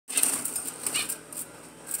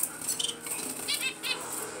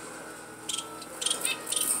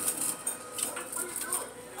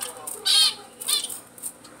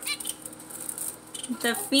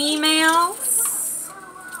The females.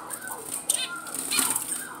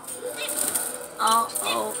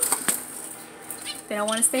 Oh. They don't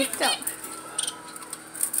want to stay still.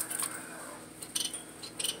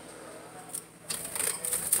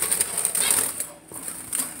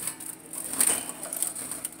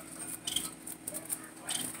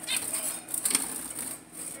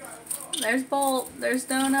 There's Bolt. There's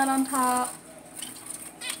Donut on top.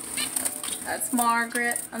 That's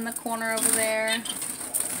Margaret on the corner over there.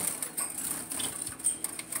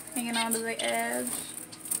 Hanging onto the edge.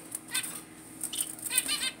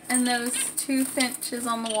 And those two finches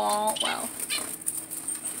on the wall, well,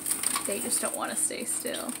 they just don't want to stay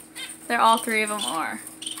still. All three of them are.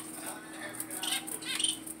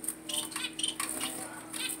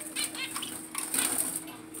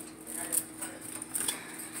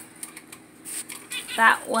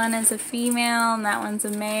 That one is a female and that one's a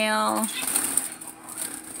male.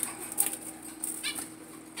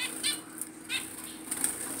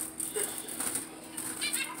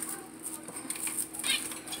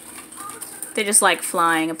 They just like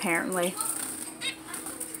flying, apparently.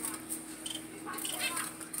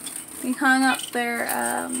 We hung up their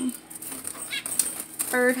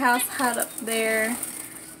birdhouse hut up there.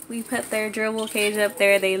 We put their gerbil cage up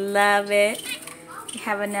there. They love it. We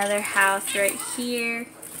have another house right here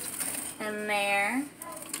and there.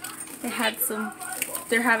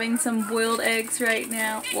 They're having some boiled eggs right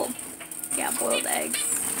now. Well, yeah, boiled eggs.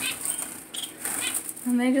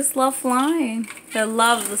 And they just love flying. They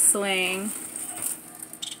love the swing.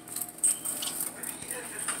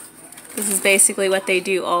 This is basically what they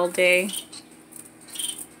do all day.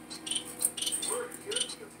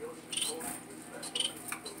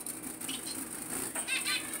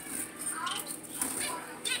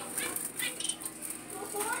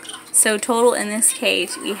 So total in this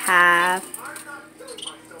cage we have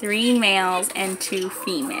 3 males and 2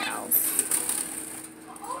 females.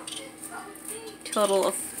 Total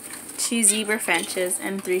of 2 zebra finches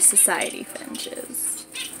and 3 society finches.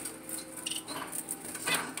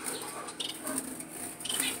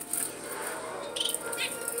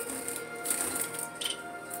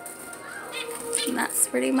 And that's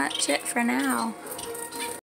pretty much it for now.